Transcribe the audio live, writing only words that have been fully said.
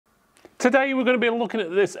Today we're going to be looking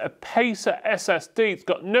at this Apacer SSD. It's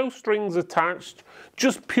got no strings attached,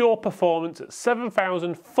 just pure performance at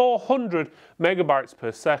 7,400 megabytes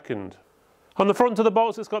per second. On the front of the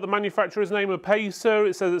box it's got the manufacturer's name Apacer.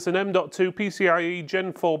 It says it's an M.2 PCIe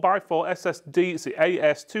Gen4 x4 SSD. It's the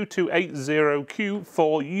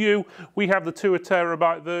AS2280Q4U. We have the 2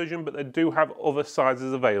 terabyte version, but they do have other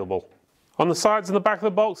sizes available. On the sides and the back of the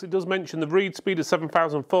box, it does mention the read speed is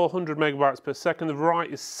 7,400 megabytes per second. The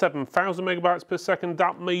write is 7,000 megabytes per second.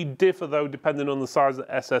 That may differ though, depending on the size of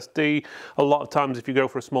the SSD. A lot of times, if you go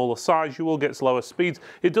for a smaller size, you will get slower speeds.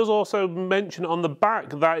 It does also mention on the back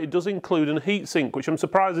that it does include a heatsink, which I'm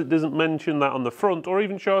surprised it doesn't mention that on the front or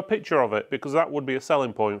even show a picture of it, because that would be a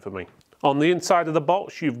selling point for me. On the inside of the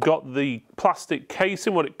box, you've got the plastic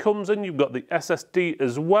casing, what it comes in. You've got the SSD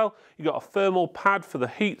as well. You've got a thermal pad for the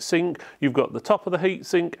heatsink. You've got the top of the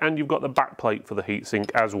heatsink, and you've got the back plate for the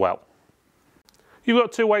heatsink as well. You've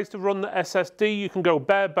got 2 ways to run the SSD. You can go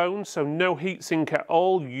bare bones, so no heatsink at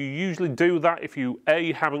all. You usually do that if you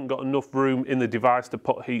A, haven't got enough room in the device to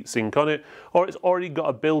put heatsink on it, or it's already got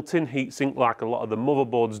a built-in heatsink like a lot of the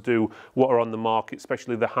motherboards do what are on the market,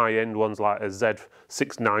 especially the high-end ones like a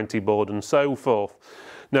Z690 board and so forth.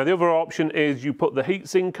 Now the other option is you put the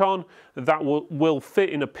heatsink on. That will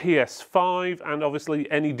fit in a PS5, and obviously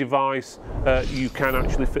any device you can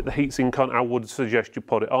actually fit the heatsink on. I would suggest you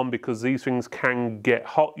put it on because these things can get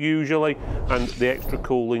hot usually, and the extra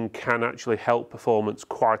cooling can actually help performance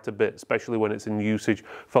quite a bit, especially when it's in usage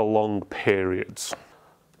for long periods.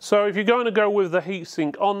 So if you're going to go with the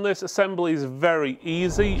heatsink on this, assembly is very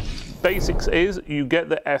easy. Basics is you get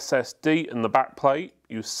the SSD in the back plate,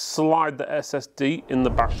 you slide the SSD in the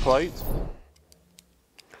back plate.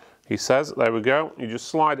 He says, there we go, you just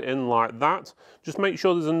slide it in like that. Just make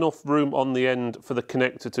sure there's enough room on the end for the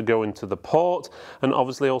connector to go into the port, and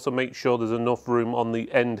obviously also make sure there's enough room on the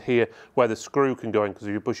end here where the screw can go in, because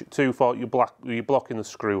if you push it too far, you're blocking the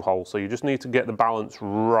screw hole. So you just need to get the balance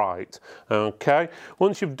right. Okay,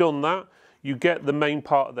 once you've done that, you get the main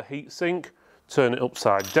part of the heatsink, turn it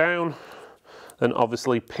upside down, then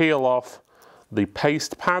obviously peel off the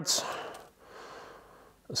paste pads.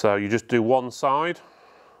 So you just do one side.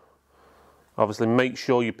 Obviously make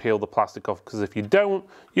sure you peel the plastic off, because if you don't,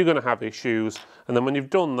 you're going to have issues. And then when you've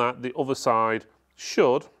done that, the other side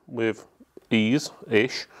should, with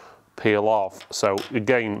ease-ish, peel off. So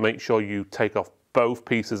again, make sure you take off both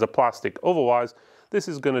pieces of plastic. Otherwise, this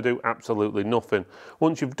is going to do absolutely nothing.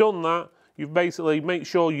 Once you've done that, you've basically make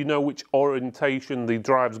sure you know which orientation the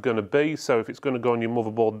drive's going to be. So if it's going to go on your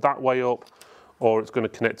motherboard that way up, or it's going to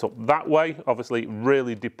connect up that way. Obviously, it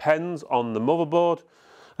really depends on the motherboard.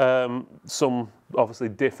 Some obviously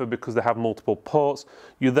differ because they have multiple ports.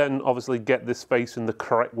 You then obviously get this facing the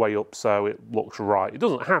correct way up so it looks right. It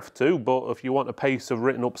doesn't have to, but if you want a Apacer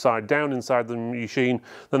written upside down inside the machine,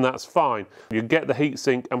 then that's fine. You get the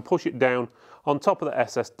heatsink and push it down on top of the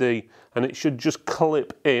SSD, and it should just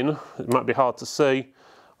clip in. It might be hard to see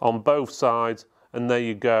on both sides, and there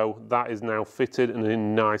you go. That is now fitted and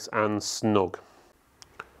in nice and snug.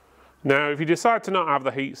 Now, if you decide to not have the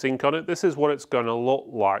heatsink on it, this is what it's going to look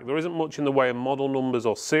like. There isn't much in the way of model numbers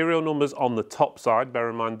or serial numbers on the top side. Bear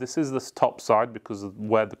in mind, this is the top side because of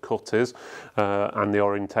where the cut is and the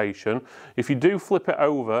orientation. If you do flip it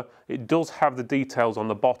over, it does have the details on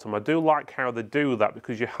the bottom. I do like how they do that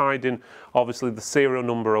because you're hiding, obviously, the serial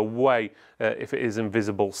number away if it is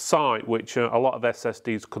invisible sight, which a lot of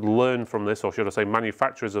SSDs could learn from this, or should I say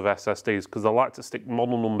manufacturers of SSDs, because they like to stick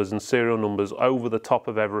model numbers and serial numbers over the top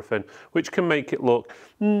of everything, which can make it look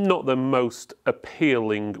not the most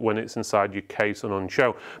appealing when it's inside your case and on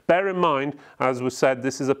show. Bear in mind, as we said,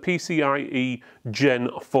 this is a PCIe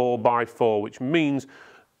Gen4 x4, which means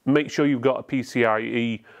make sure you've got a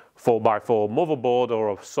PCIe 4x4 motherboard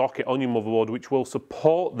or a socket on your motherboard which will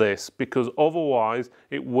support this, because otherwise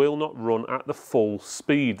it will not run at the full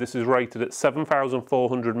speed. This is rated at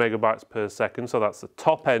 7,400 megabytes per second, so that's the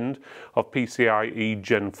top end of PCIe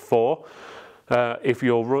Gen4. If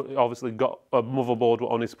you've obviously got a motherboard that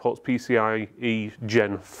only supports PCIe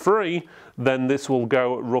Gen3, then this will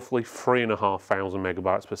go at roughly 3,500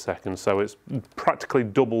 megabytes per second. So it's practically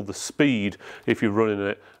double the speed if you're running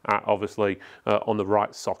it at, obviously, on the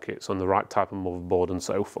right sockets, on the right type of motherboard and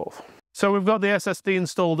so forth. So we've got the SSD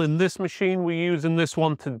installed in this machine. We're using this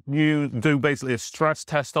one to do basically a stress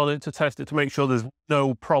test on it, to test it to make sure there's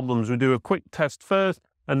no problems. We do a quick test first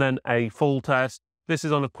and then a full test. This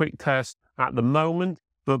is on a quick test at the moment,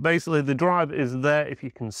 but basically the drive is there if you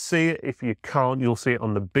can see it. If you can't, you'll see it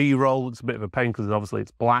on the B-roll. It's a bit of a pain because obviously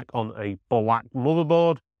it's black on a black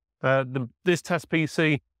motherboard. This test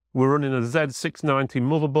PC, we're running a Z690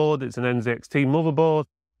 motherboard. It's an NZXT motherboard.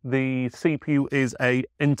 The CPU is a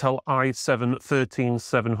Intel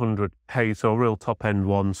i7-13700K, so a real top-end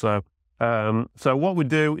one. So what we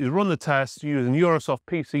do is run the test using Eurosoft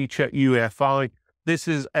PC Check UEFI. This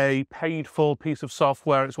is a paid-for piece of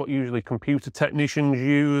software. It's what usually computer technicians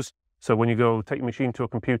use. So when you go take your machine to a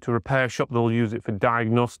computer repair shop, they'll use it for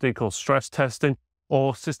diagnostic or stress testing,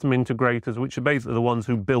 or system integrators, which are basically the ones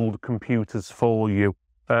who build computers for you.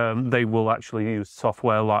 They will actually use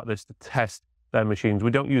software like this to test their machines.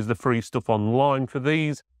 We don't use the free stuff online for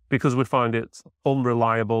these because we find it's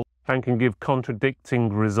unreliable and can give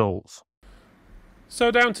contradicting results. So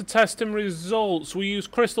down to testing results, we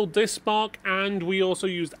used Crystal Diskmark and we also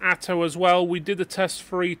used Atto as well. We did the test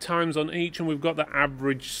 3 times on each and we've got the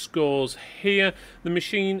average scores here. The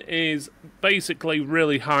machine is basically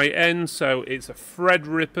really high end, so it's a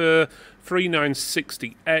Threadripper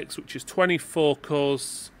 3960X, which is 24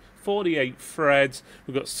 cores, 48 threads.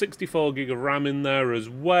 We've got 64 gig of RAM in there as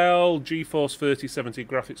well, GeForce 3070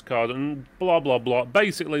 graphics card, and blah blah blah.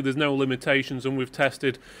 Basically there's no limitations, and we've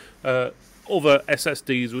tested other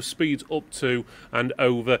SSDs with speeds up to and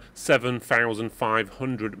over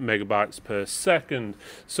 7,500 megabytes per second.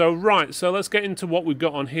 So let's get into what we've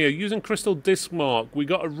got on here. Using Crystal Diskmark, we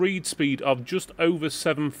got a read speed of just over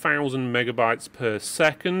 7,000 megabytes per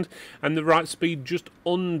second, and the write speed just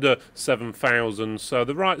under 7,000. So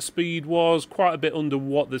the write speed was quite a bit under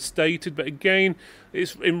what they stated, but again,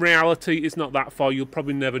 in reality, it's not that far. You'll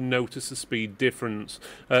probably never notice a speed difference.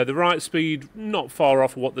 The write speed, not far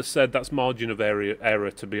off what they said. That's margin of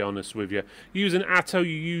error, to be honest with you. Using Atto,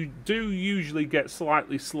 you do usually get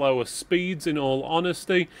slightly slower speeds, in all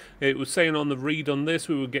honesty. It was saying on the read on this,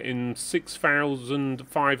 we were getting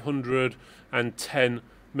 6,510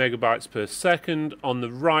 megabytes per second. On the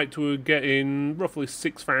write, we were getting roughly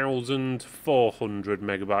 6,400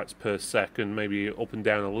 megabytes per second, maybe up and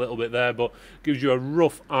down a little bit there, but gives you a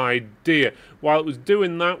rough idea. While it was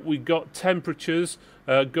doing that, we got temperatures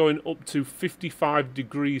going up to 55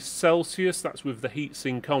 degrees Celsius. That's with the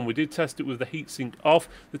heatsink on. We did test it with the heatsink off.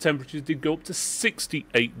 The temperatures did go up to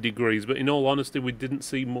 68 degrees, but in all honesty, we didn't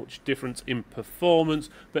see much difference in performance.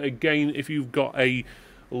 But again, if you've got a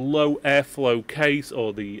low airflow case,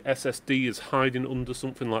 or the SSD is hiding under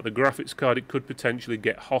something like the graphics card, it could potentially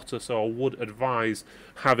get hotter. So I would advise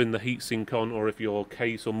having the heatsink on, or if your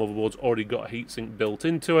case or motherboard's already got a heatsink built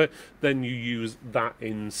into it, then you use that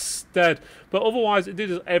instead. But otherwise, it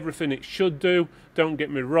did everything it should do. Don't get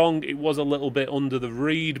me wrong, it was a little bit under the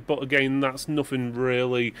read, but again, that's nothing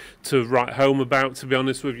really to write home about, to be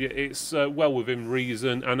honest with you. It's well within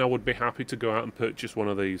reason, and I would be happy to go out and purchase one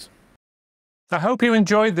of these. I hope you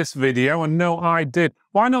enjoyed this video, and no, I did.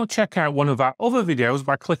 Why not check out one of our other videos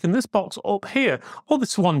by clicking this box up here, or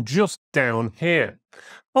this one just down here.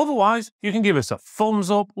 Otherwise, you can give us a thumbs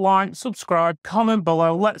up, like, subscribe, comment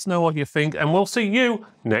below, let us know what you think, and we'll see you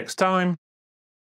next time.